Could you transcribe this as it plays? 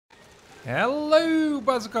Hello,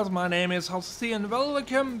 bicycles, my name is Halsey and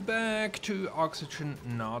welcome back to Oxygen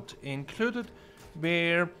Not Included,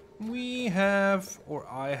 where we have, or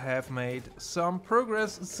I have made some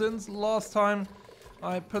progress since last time.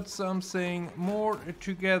 I put something more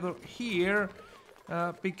together here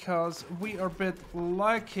because we are a bit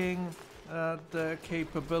lacking the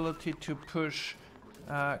capability to push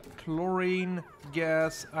chlorine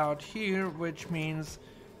gas out here, which means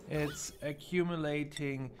it's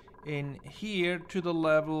accumulating in here to the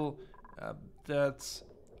level that's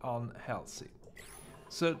unhealthy.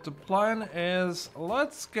 So the plan is,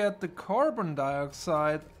 let's get the carbon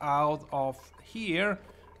dioxide out of here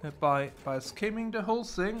by skimming the whole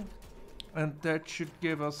thing, and that should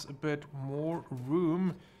give us a bit more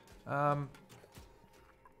room, and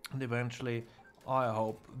eventually I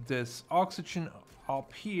hope this oxygen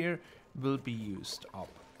up here will be used up.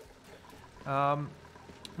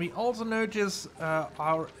 We also notice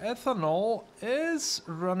our ethanol is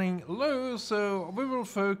running low, so we will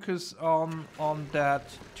focus on that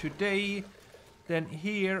today. Then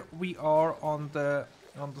here we are on the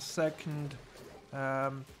second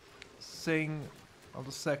thing, on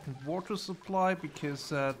the second water supply, because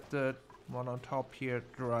the one on top here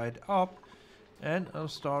dried up, and I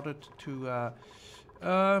started to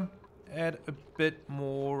add a bit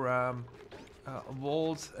more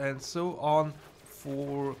walls and so on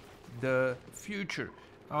for the future.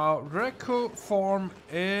 Our Reco farm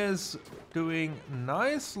is doing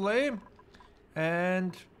nicely,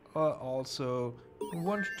 and also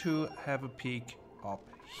want to have a peek up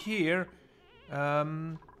here.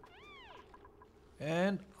 And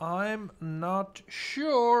I'm not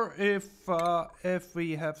sure if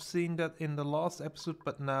we have seen that in the last episode,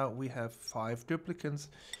 but now we have 5 duplicants.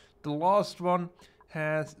 The last one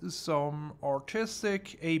has some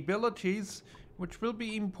artistic abilities, which will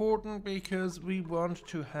be important because we want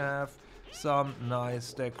to have some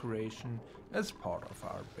nice decoration as part of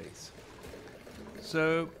our base.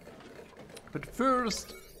 So, but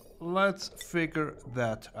first, let's figure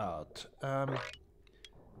that out.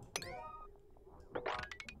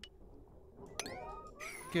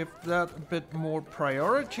 Give that a bit more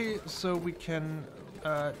priority so we can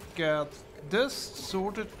get this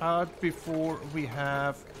sorted out before we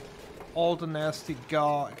have all the nasty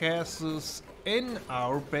gases in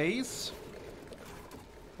our base.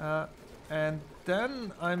 And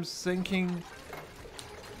then I'm thinking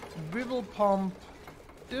we will pump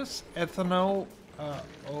this ethanol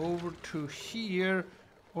over to here,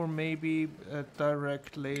 or maybe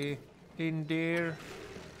directly in there.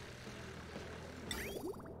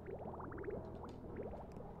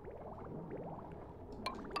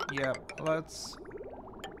 Yeah, let's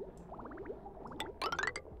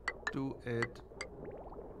do it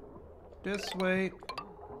this way.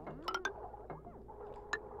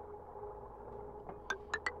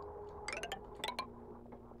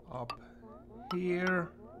 Up here.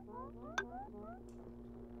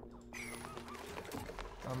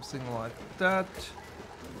 Something like that.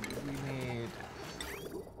 We need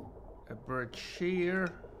a bridge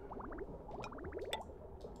here.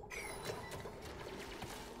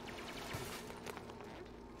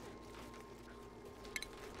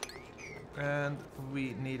 And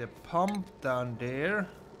we need a pump down there.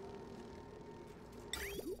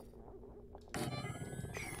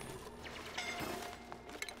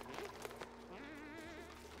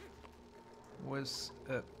 With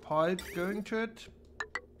a pipe going to it.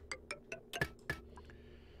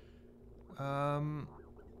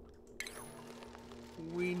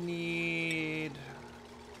 We need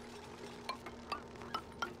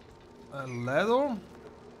a ladder,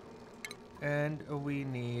 and we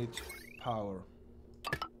need power.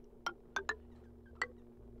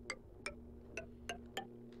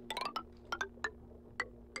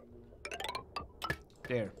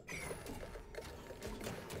 There.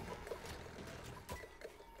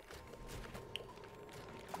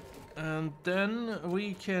 And then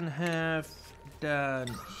we can have down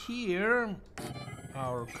here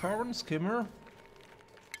our carbon skimmer.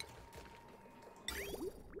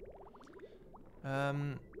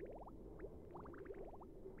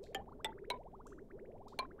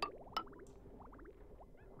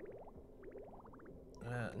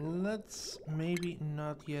 Let's maybe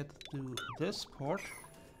not yet do this part.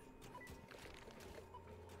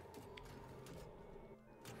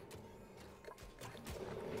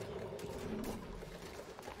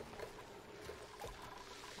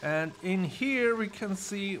 And in here we can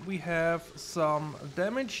see we have some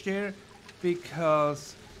damage there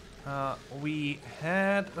because we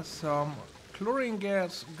had some chlorine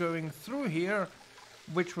gas going through here,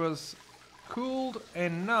 which was cooled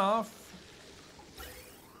enough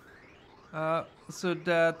so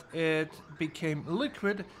that it became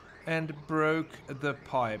liquid and broke the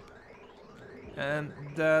pipe. And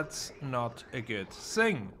that's not a good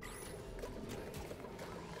thing.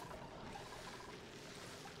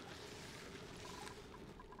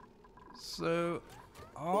 So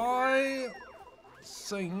I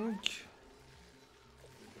think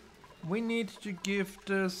we need to give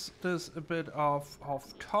this a bit of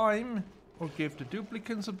time, or give the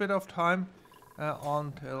duplicants a bit of time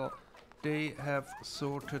until they have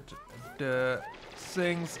sorted the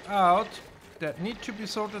things out that need to be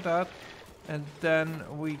sorted out, and then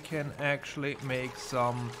we can actually make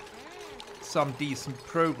some decent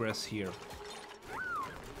progress here.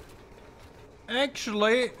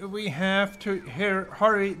 Actually, we have to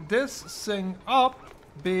hurry this thing up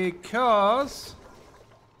because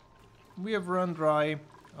we have run dry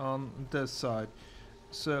on this side.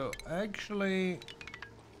 So actually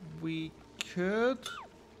we could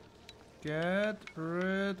get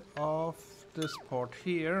rid of this part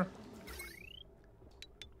here.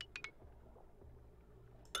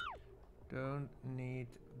 Don't need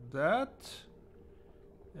that.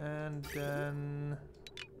 And then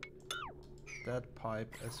that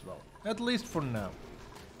pipe as well. At least for now.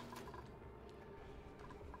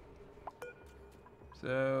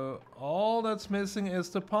 So all that's missing is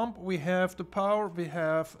the pump. We have the power, we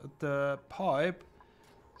have the pipe.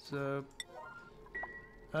 So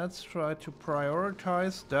let's try to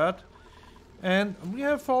prioritize that. And we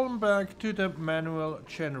have fallen back to the manual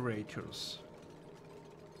generators.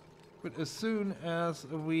 But as soon as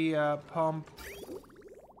we pump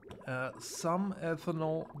some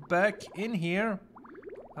ethanol back in here,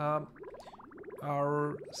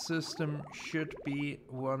 our system should be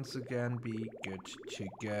once again be good to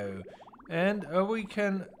go. And we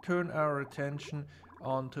can turn our attention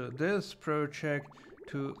onto this project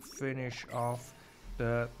to finish off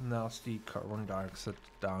the nasty carbon dioxide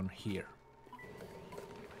down here.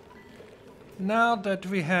 Now that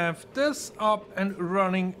we have this up and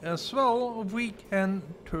running as well, we can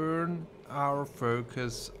turn our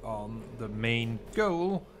focus on the main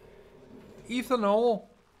goal, ethanol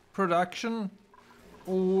production.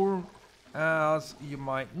 Or, as you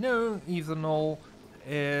might know, ethanol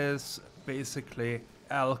is basically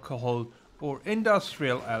alcohol or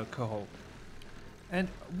industrial alcohol. And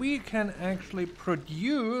we can actually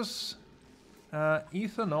produce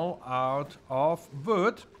ethanol out of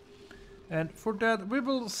wood. And for that we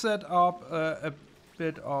will set up a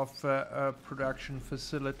bit of a production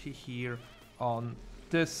facility here on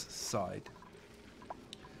this side.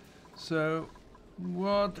 So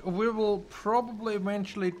what we will probably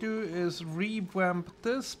eventually do is revamp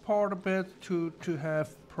this part a bit to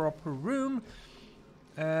have proper room,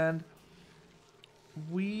 and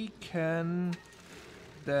we can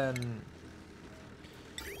then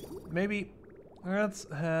maybe let's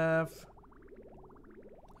have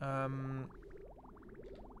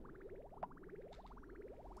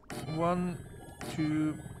 1,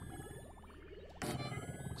 2,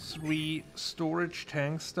 3 storage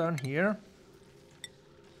tanks down here.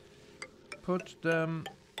 Put them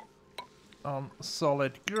on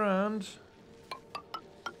solid ground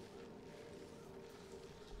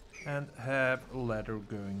and have a ladder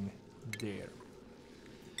going there.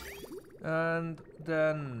 And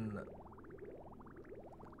then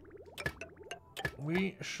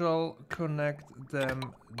we shall connect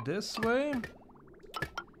them this way,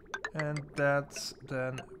 and that's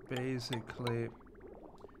then basically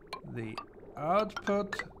the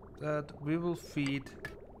output that we will feed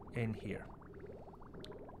in here.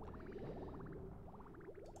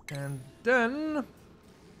 And then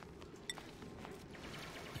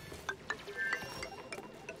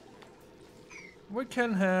we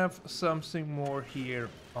can have something more here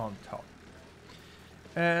on top.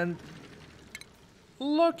 And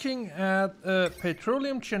looking at a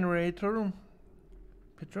petroleum generator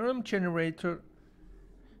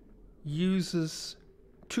uses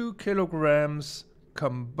 2 kilograms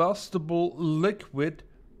combustible liquid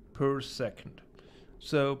per second.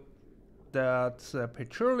 So that's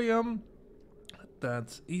petroleum,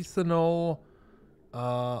 that's ethanol.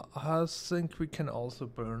 I think we can also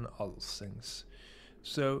burn other things.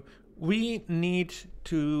 So we need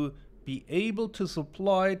to be able to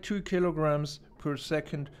supply 2 kilograms per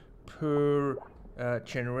second per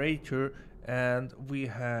generator, and we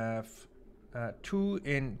have 2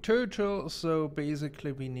 in total, so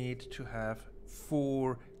basically we need to have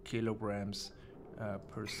 4 kilograms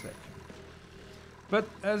per second. But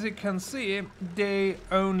as you can see, they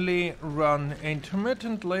only run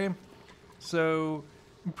intermittently, so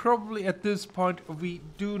probably at this point we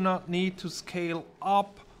do not need to scale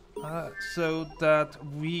up so that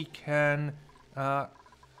we can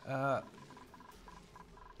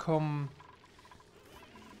combine,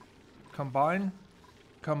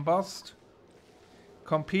 combust,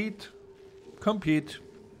 compete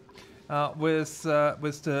with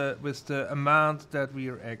the amount that we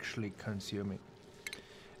are actually consuming.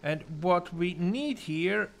 And what we need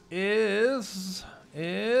here is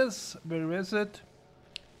where is it?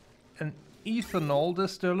 An ethanol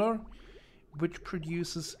distiller, which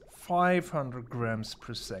produces 500 grams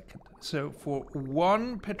per second. So for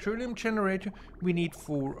one petroleum generator, we need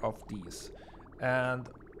 4 of these. And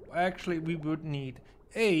actually we would need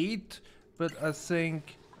 8, but I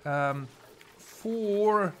think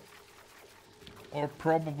 4 or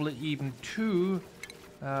probably even 2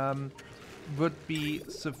 would be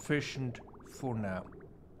sufficient for now.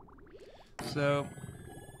 So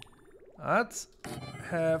let's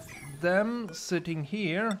have them sitting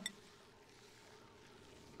here.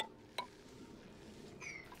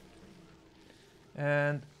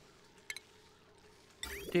 And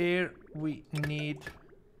there we need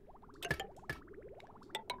a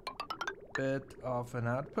bit of an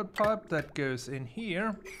output pipe that goes in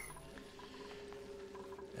here.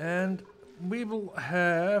 And we will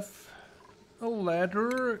have a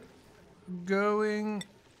ladder going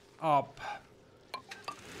up.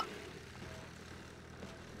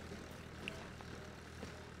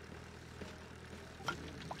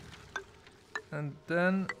 And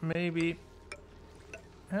then maybe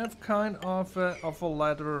have kind of a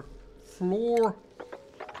ladder floor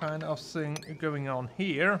kind of thing going on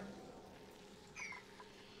here.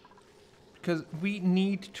 Because we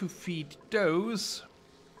need to feed those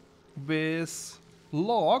with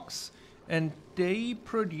logs, and they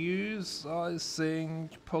produce, I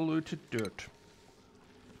think, polluted dirt.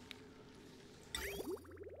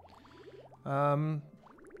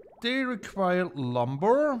 They require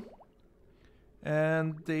lumber,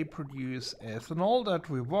 and they produce ethanol that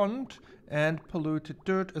we want, and polluted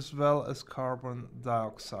dirt as well as carbon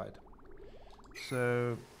dioxide.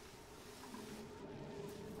 So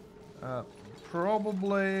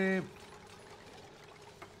probably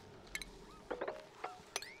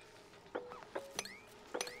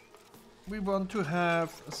we want to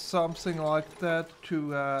have something like that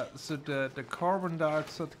to so the carbon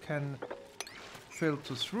dioxide can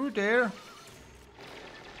filter through there,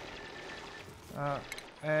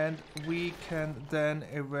 and we can then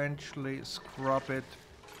eventually scrub it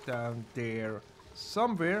down there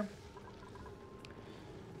somewhere.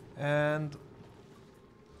 And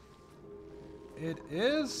it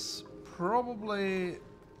is probably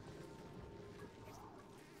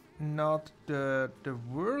not the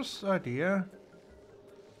worst idea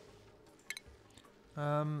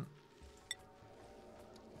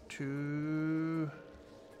to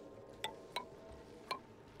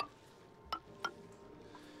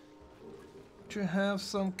have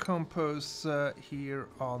some compost here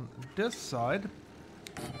on this side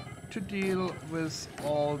to deal with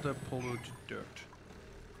all the polluted dirt.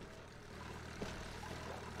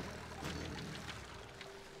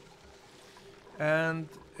 And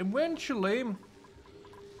eventually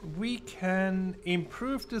we can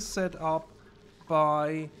improve the setup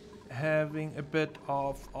by having a bit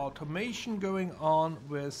of automation going on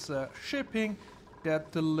with shipping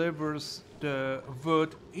that delivers the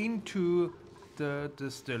wood into the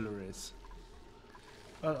distilleries.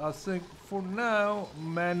 But I think for now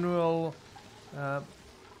manual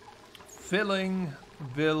filling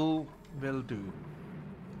will do.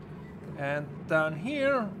 And down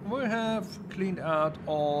here we have cleaned out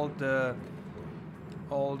all the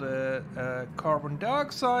carbon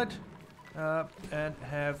dioxide and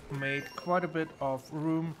have made quite a bit of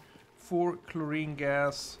room for chlorine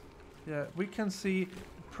gas. Yeah, we can see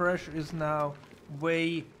pressure is now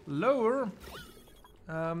way lower,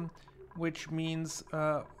 which means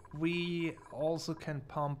we also can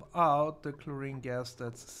pump out the chlorine gas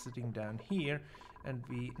that's sitting down here, and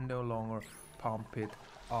we no longer pump it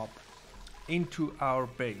up into our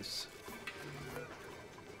base.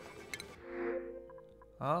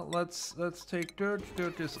 Let's take dirt.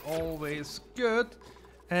 Dirt is always good.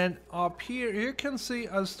 And up here you can see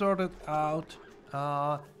I started out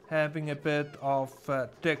having a bit of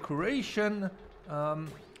decoration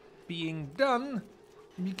being done,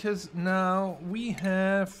 because now we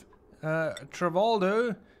have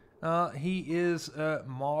Travaldo. He is a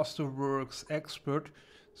masterworks expert,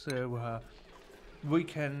 so we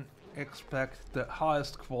can expect the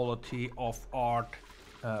highest quality of art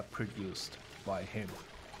produced by him.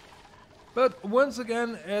 But once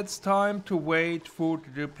again, it's time to wait for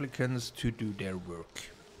the duplicants to do their work.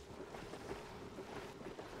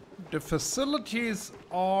 The facilities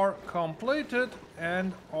are completed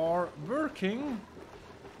and are working.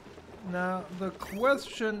 Now the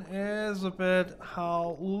question is a bit,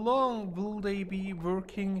 how long will they be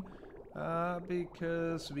working,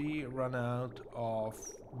 because we run out of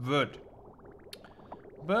wood.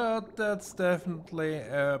 But that's definitely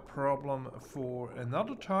a problem for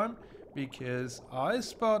another time, because I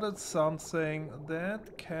spotted something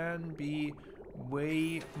that can be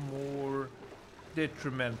way more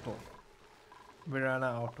detrimental. We ran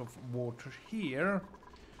out of water here,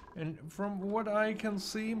 and from what I can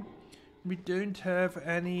see, we don't have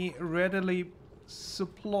any readily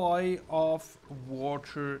supply of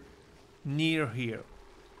water near here.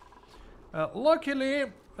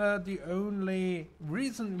 Luckily, the only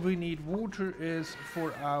reason we need water is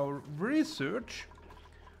for our research,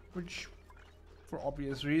 which for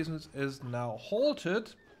obvious reasons is now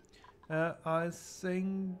halted. I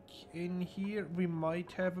think in here we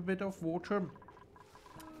might have a bit of water,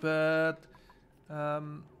 but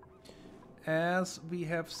as we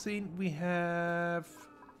have seen, we have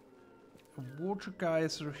a water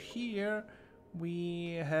geyser here.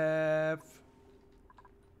 We have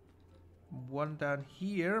one down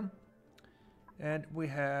here, and we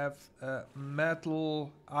have a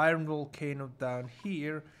metal iron volcano down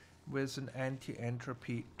here with an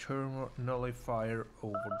anti-entropy thermal nullifier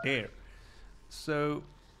over there. So,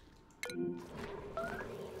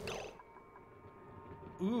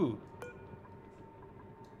 ooh.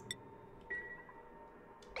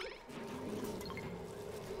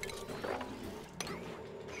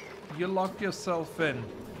 You locked yourself in.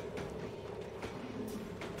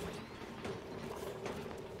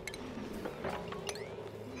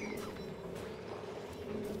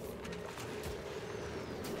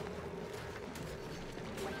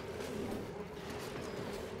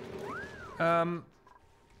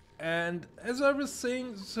 And as I was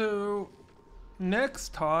saying, so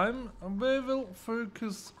next time we will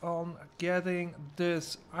focus on getting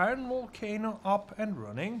this iron volcano up and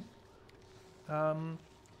running.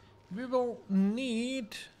 We will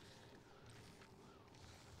need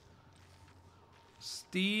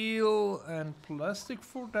steel and plastic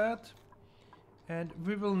for that, and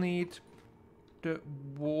we will need the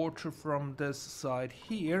water from this side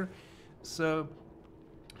here. So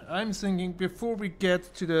I'm thinking, before we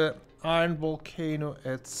get to the iron volcano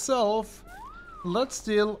itself, let's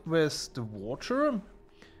deal with the water,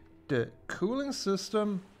 the cooling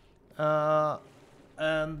system,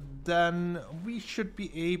 and then we should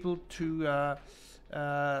be able to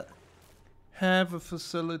have a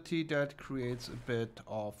facility that creates a bit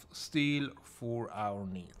of steel for our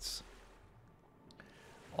needs.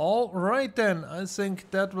 Alright then, I think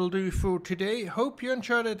that will do for today. Hope you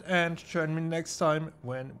enjoyed it, and join me next time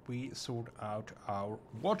when we sort out our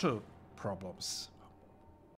water problems.